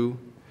new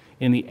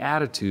in the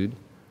attitude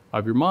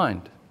of your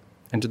mind.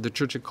 And to the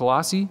church at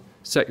Colossae,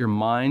 set your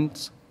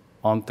minds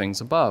on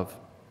things above.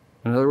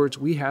 In other words,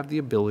 we have the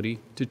ability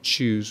to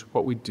choose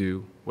what we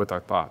do with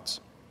our thoughts.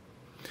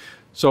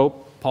 So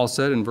Paul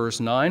said in verse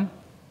 9,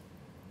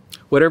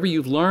 whatever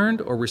you've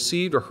learned or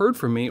received or heard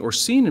from me or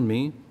seen in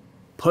me,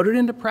 put it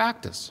into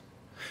practice.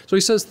 So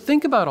he says,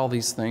 think about all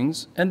these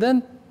things and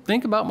then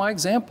think about my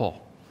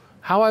example,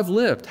 how I've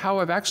lived, how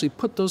I've actually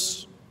put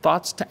those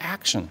thoughts to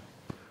action.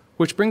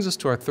 Which brings us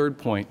to our third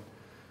point.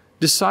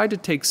 Decide to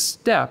take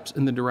steps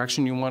in the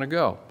direction you want to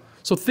go.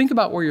 So think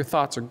about where your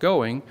thoughts are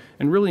going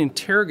and really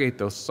interrogate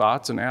those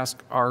thoughts and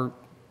ask, are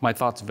my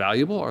thoughts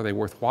valuable? Are they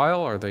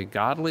worthwhile? Are they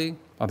godly?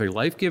 Are they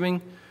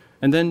life-giving?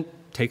 And then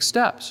take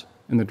steps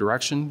in the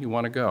direction you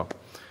want to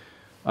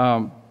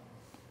go.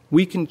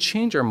 We can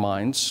change our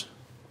minds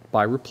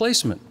by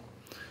replacement.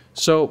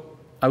 So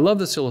I love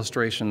this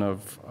illustration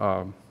of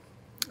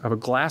a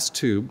glass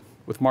tube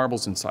with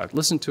marbles inside.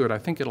 Listen to it. I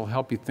think it'll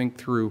help you think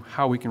through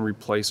how we can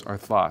replace our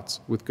thoughts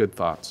with good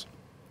thoughts.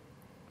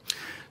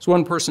 So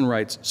one person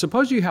writes,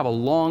 suppose you have a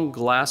long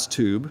glass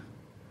tube,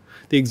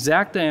 the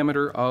exact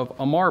diameter of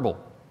a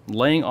marble,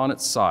 laying on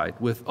its side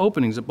with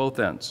openings at both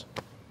ends.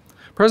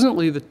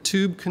 Presently, the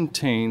tube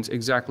contains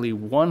exactly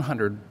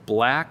 100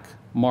 black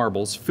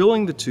marbles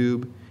filling the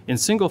tube in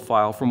single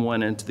file from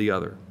one end to the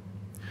other.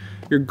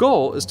 Your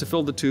goal is to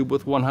fill the tube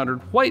with 100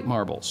 white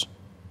marbles,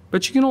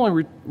 but you can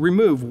only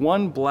remove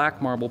one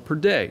black marble per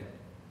day.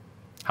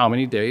 How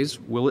many days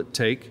will it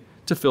take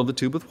to fill the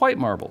tube with white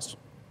marbles?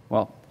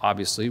 Well,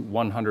 obviously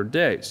 100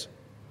 days.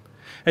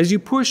 As you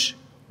push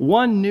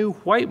one new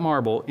white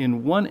marble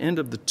in one end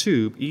of the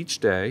tube each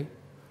day,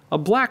 a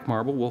black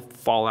marble will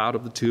fall out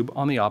of the tube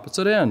on the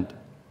opposite end.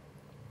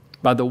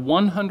 By the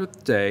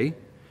 100th day,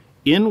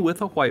 in with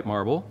a white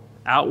marble,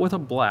 out with a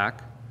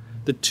black,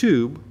 the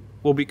tube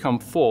will become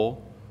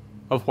full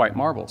of white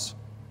marbles.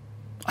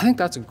 I think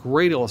that's a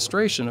great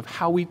illustration of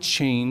how we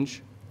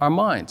change our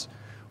minds.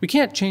 We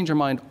can't change our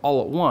mind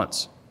all at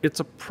once. It's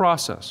a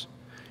process.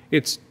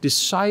 It's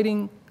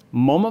deciding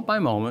moment by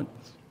moment,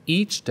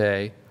 each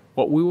day,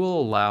 what we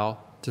will allow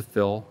to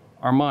fill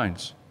our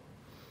minds.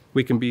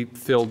 We can be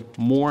filled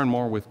more and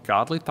more with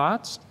godly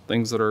thoughts,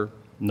 things that are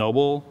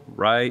noble,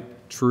 right,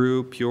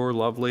 true, pure,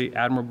 lovely,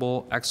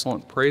 admirable,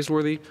 excellent,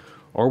 praiseworthy,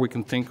 or we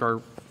can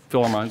fill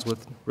our minds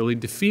with really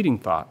defeating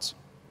thoughts.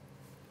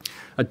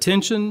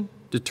 Attention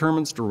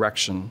determines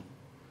direction,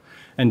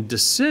 and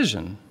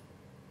decision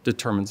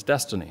determines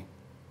destiny.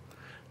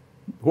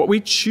 What we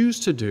choose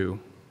to do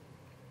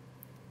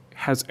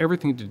has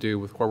everything to do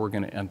with where we're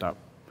going to end up.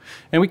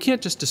 And we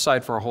can't just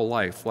decide for our whole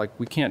life. Like,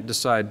 we can't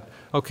decide,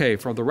 okay,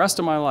 for the rest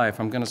of my life,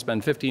 I'm going to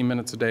spend 15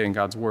 minutes a day in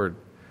God's Word.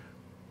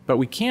 But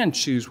we can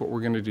choose what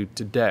we're going to do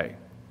today.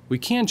 We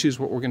can choose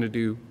what we're going to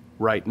do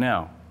right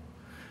now.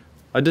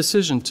 A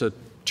decision to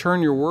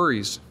turn your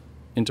worries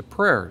into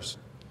prayers.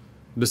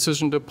 A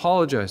decision to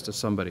apologize to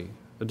somebody.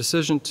 A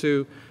decision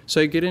to,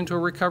 say, get into a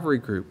recovery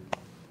group.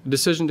 A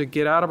decision to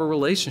get out of a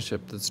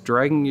relationship that's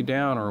dragging you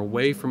down or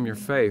away from your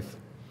faith.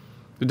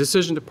 The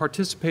decision to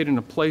participate in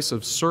a place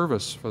of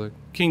service for the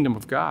kingdom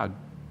of God.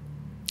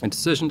 A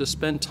decision to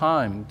spend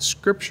time in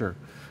Scripture,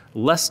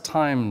 less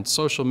time in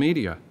social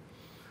media.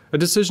 A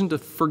decision to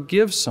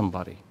forgive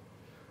somebody.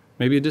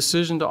 Maybe a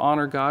decision to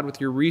honor God with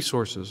your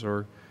resources,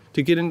 or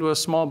to get into a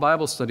small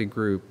Bible study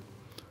group,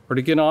 or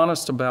to get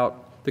honest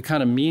about the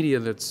kind of media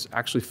that's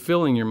actually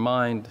filling your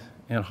mind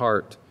and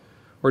heart,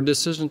 or a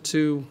decision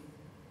to,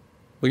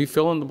 well, you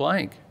fill in the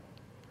blank.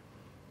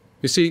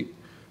 You see,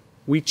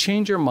 we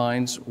change our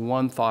minds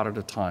one thought at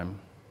a time.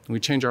 We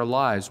change our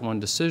lives one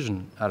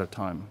decision at a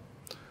time.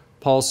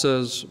 Paul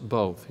says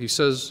both. He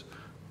says,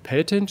 pay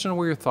attention to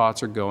where your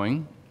thoughts are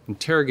going,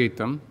 interrogate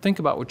them, think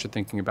about what you're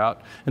thinking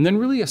about, and then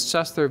really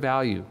assess their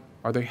value.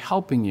 Are they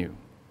helping you?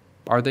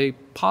 Are they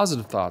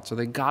positive thoughts? Are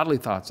they godly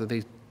thoughts? Are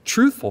they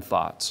truthful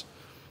thoughts?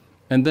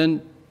 And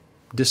then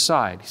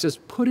decide. He says,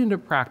 put into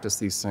practice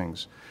these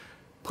things.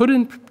 Put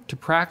into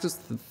practice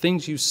the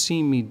things you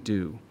see me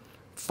do.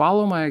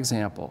 Follow my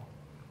example.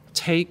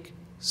 Take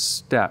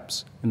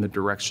steps in the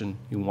direction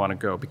you want to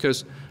go,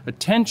 because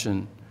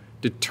attention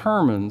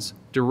determines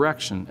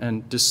direction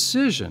and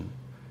decision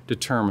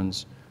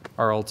determines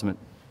our ultimate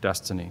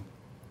destiny.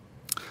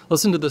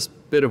 Listen to this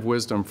bit of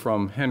wisdom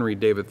from Henry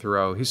David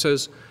Thoreau. He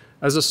says,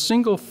 as a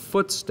single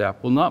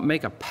footstep will not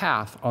make a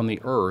path on the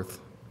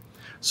earth,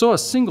 so a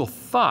single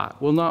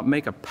thought will not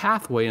make a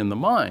pathway in the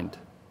mind.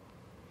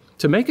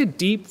 To make a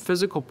deep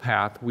physical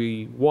path,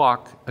 we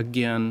walk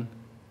again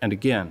and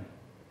again.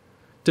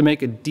 To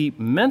make a deep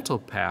mental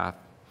path,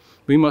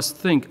 we must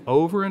think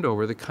over and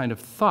over the kind of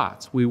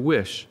thoughts we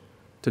wish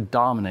to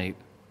dominate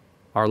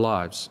our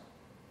lives.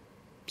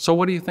 So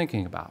what are you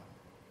thinking about?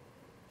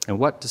 And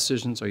what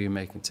decisions are you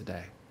making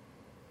today?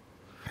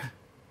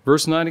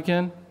 Verse 9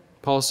 again,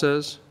 Paul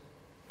says,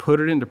 put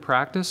it into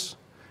practice,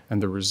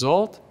 and the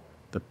result,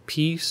 the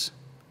peace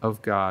of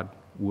God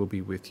will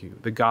be with you.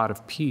 The God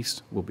of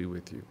peace will be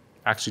with you.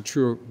 Actually,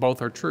 true,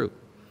 both are true.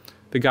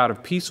 The God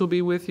of peace will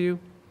be with you,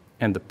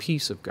 and the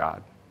peace of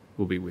God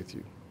will be with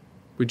you.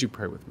 Would you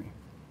pray with me?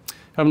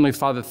 Heavenly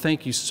Father,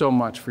 thank you so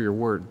much for your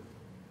word.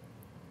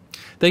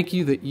 Thank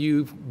you that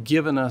you've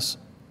given us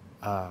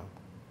an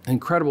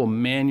incredible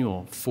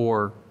manual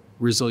for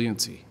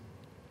resiliency.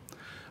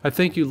 I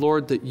thank you,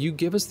 Lord, that you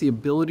give us the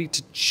ability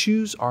to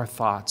choose our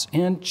thoughts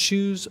and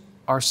choose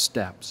our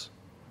steps.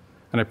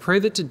 And I pray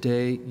that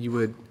today you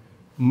would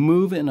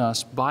move in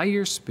us by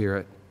your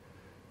Spirit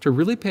to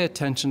really pay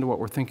attention to what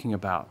we're thinking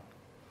about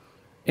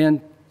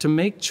and to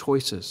make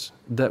choices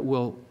that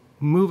will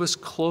move us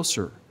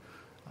closer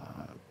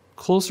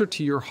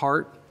to your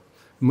heart,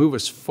 move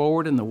us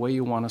forward in the way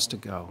you want us to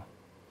go.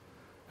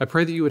 I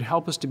pray that you would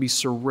help us to be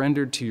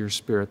surrendered to your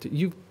Spirit, that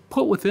you've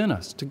put within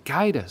us to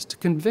guide us, to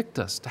convict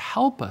us, to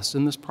help us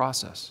in this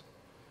process.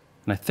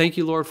 And I thank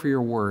you, Lord, for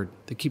your word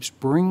that keeps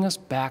bringing us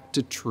back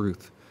to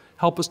truth.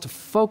 Help us to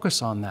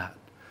focus on that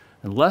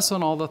and less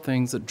on all the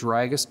things that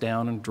drag us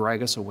down and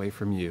drag us away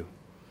from you.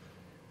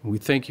 And we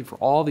thank you for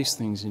all these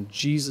things in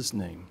Jesus'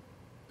 name.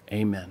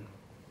 Amen.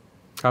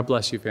 God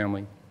bless you,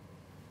 family.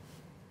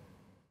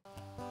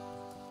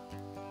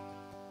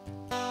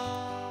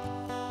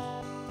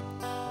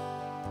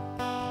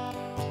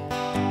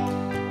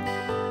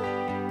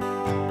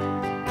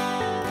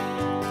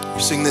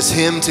 Sing this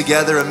hymn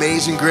together,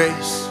 Amazing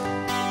Grace.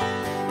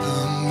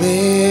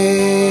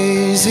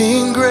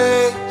 Amazing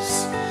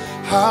grace,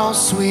 how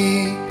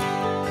sweet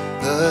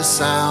the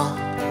sound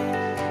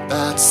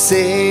that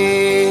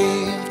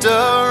saved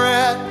a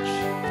wretch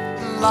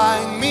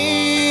like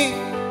me.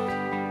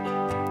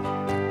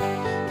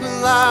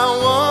 Well,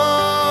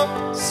 I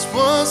once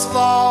was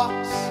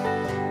lost,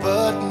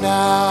 but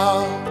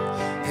now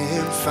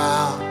am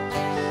found.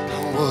 I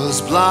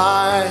was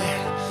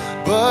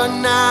blind, but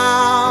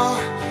now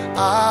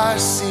I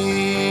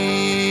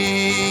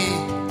see.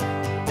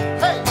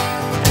 Hey!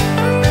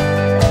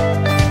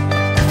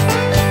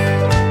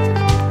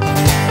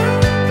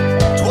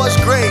 'Twas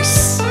grace,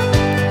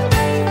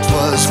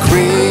 'twas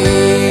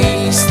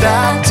grace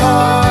that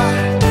taught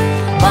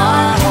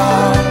my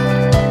heart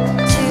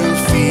to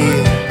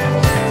fear.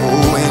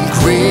 Oh, and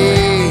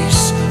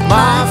grace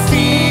my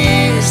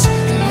fears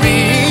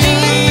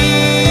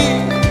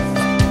relieved.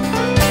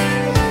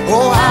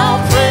 Oh, how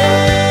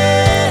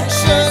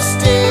precious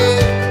did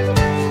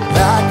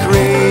that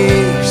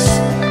grace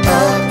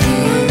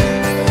appear.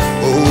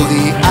 Oh,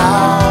 the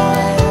hour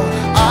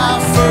I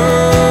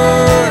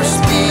first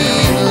believed.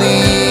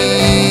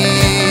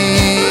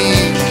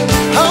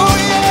 Oh,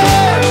 yeah.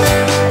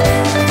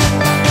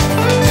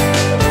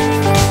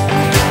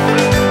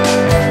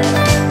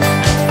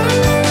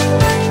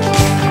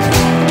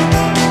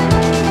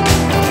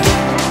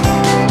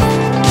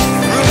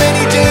 Through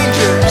many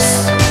dangers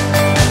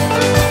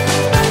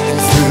and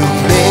through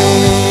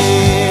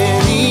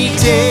many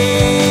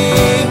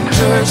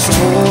dangers,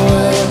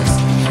 toils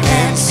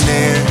and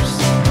snares,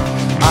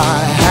 I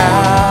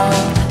have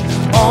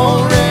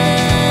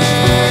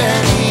already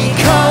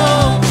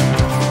come.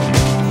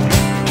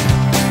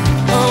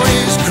 Oh,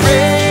 His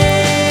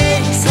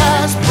grace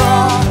has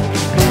brought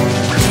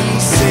me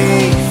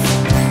safe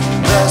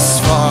thus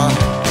far.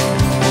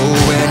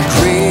 Oh, and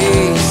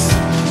grace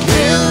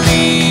will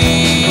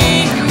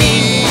lead me.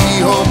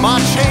 Oh, my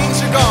chains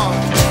are gone,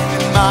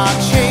 and my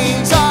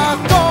chains are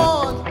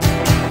gone.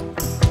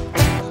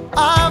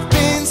 I've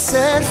been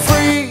set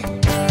free.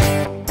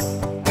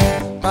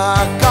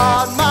 My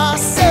God, my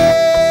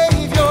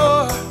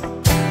Savior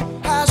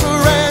has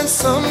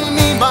ransomed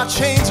me. My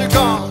chains are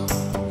gone.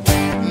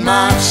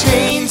 My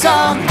chains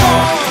are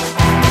gone.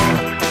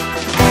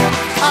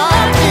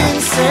 I've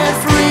been set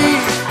free.